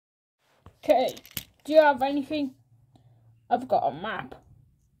Okay, do you have anything? I've got a map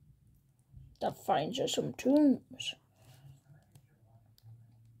that finds you some tombs.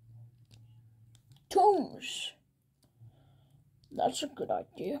 Tombs. That's a good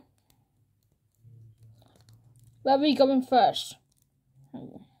idea. Where are we going first?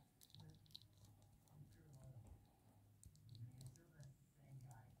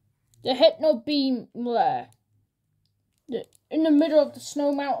 The hypno beam there. In the middle of the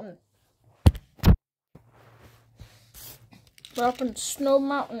snow mountain. We're up in Snow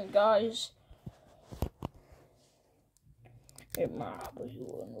Mountain, guys. It might be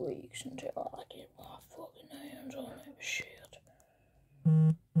 1 week until I get my fucking hands on that shit.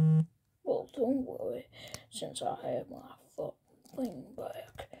 Well, don't worry. Since I have my fucking thing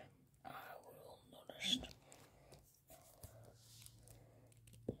back, I will notice.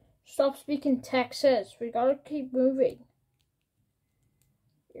 Stop speaking Texas. We gotta keep moving.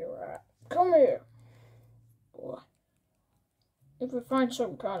 You're right. Come here. Boy. If we find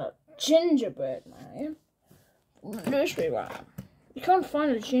some kind of gingerbread man, nursery rhyme. You can't find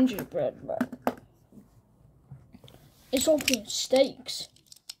a gingerbread man. It's all been steaks.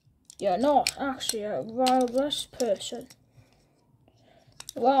 You're not actually a Wild West person.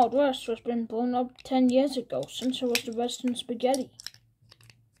 The Wild West was been blown up 10 years ago since it was the Western spaghetti.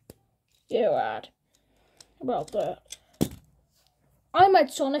 You're right about that. I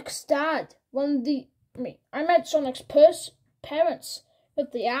met Sonic's dad I met Sonic's parents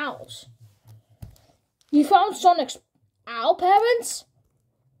with the owls. You found Sonic's owl parents?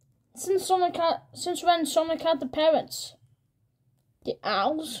 Since when Sonic had the parents? The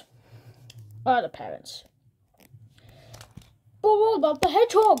owls are the parents. But what about the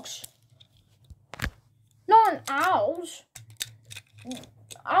hedgehogs? Not owls.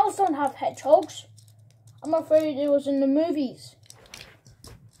 Owls don't have hedgehogs. I'm afraid it was in the movies.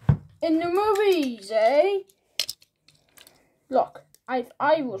 In the movies, eh? Look, I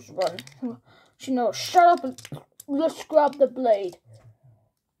was running. You know, shut up and let's grab the blade.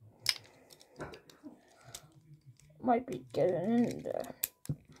 Might be getting in there.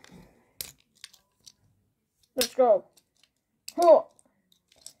 Let's go. Oh.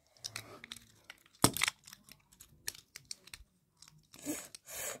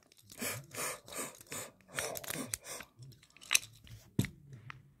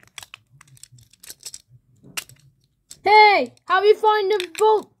 Hey, have you found the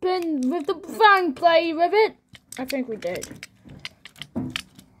bolt pin with the fang blade with it? I think we did.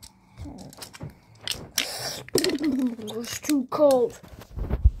 It's too cold.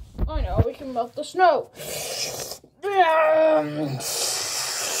 I know, we can melt the snow.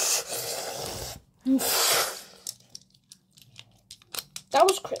 That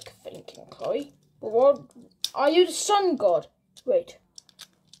was quick thinking, Chloe. But what? Are you the sun god? Wait.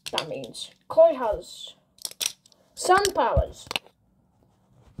 That means Chloe has sun powers.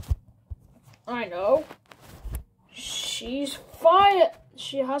 I know. She's fire.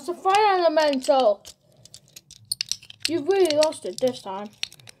 She has a fire elemental. You've really lost it this time.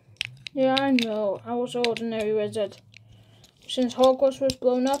 Yeah, I know. I was an ordinary wizard. Since Hogwarts was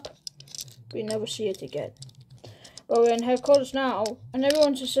blown up, we never see it again. But we're in headquarters now, and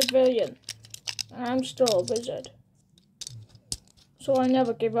everyone's a civilian. And I'm still a wizard. So I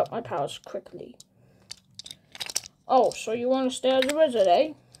never give up my powers quickly. Oh, so you want to stay as a wizard,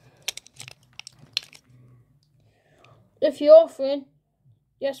 eh? If you're offering,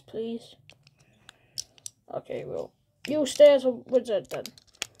 yes please. Okay, well, you stay as a wizard then.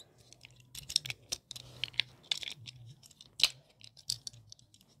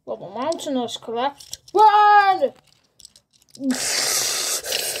 Well, the mountain has collapsed. Run!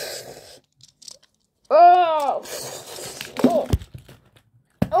 Oh! Oh!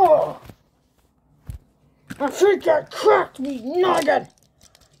 Oh! I think I cracked me noggin.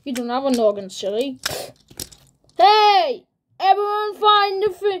 You don't have a noggin, silly. Hey! Everyone find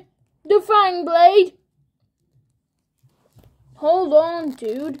the fang blade. Hold on,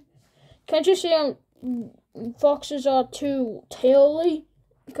 dude. Can't you see foxes are too taily?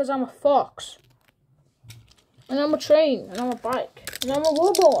 Because I'm a fox. And I'm a train. And I'm a bike. And I'm a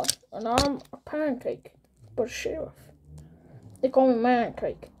robot. And I'm a pancake. But a sheriff. They call me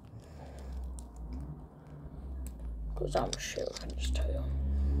Mancake. Because I'm a sheriff in this tale.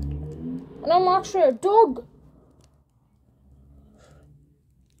 And I'm actually a dog.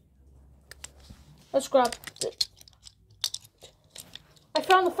 Let's grab it. I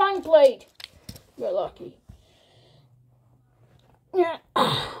found the fang blade. You're lucky. Yeah.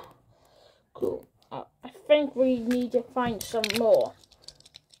 Cool. I think we need to find some more.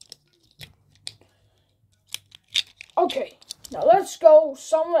 Okay. Now let's go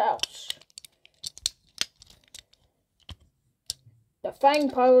somewhere else. The Fang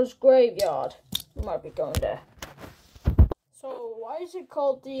Pirate's graveyard. We might be going there. So why is it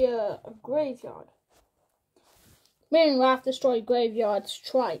called the graveyard? Meaning we have to destroy graveyards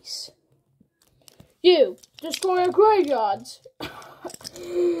twice. You destroy a graveyards.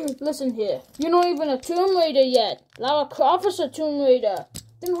 Listen here, you're not even a Tomb Raider yet. Lara Croft is a Tomb Raider.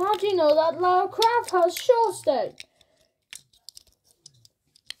 Then how do you know that Lara Croft has short stay?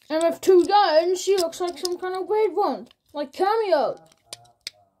 And with 2 guns, she looks like some kind of weird one, like Cameo.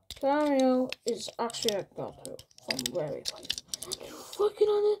 Cameo is actually a god from where he plays. I don't fucking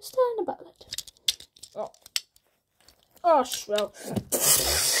understand about it. Oh. Oh, well.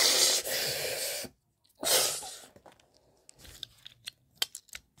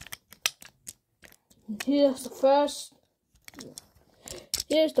 Here's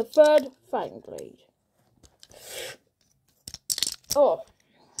the third fang blade. Oh.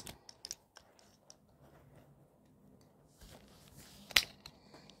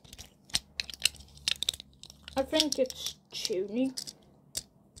 I think it's tuning.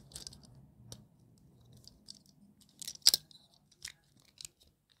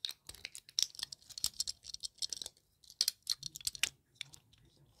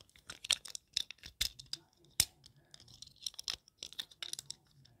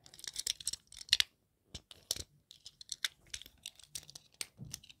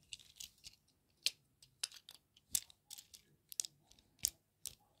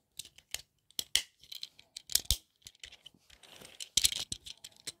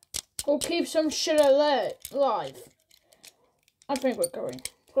 We'll keep some shit alive. I think we're going.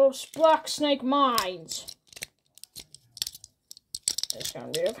 Those Black Snake mines. It's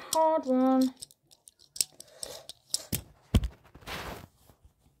gonna be a hard one.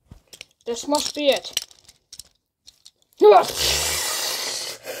 This must be it.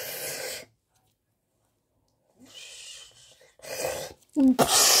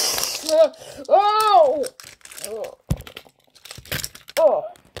 Oh! Oh!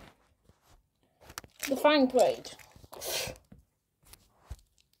 The fang blade.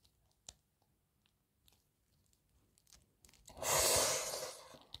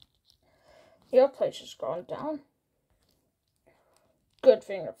 Your place has gone down. Good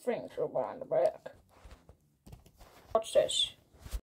thing the things are behind the back. Watch this.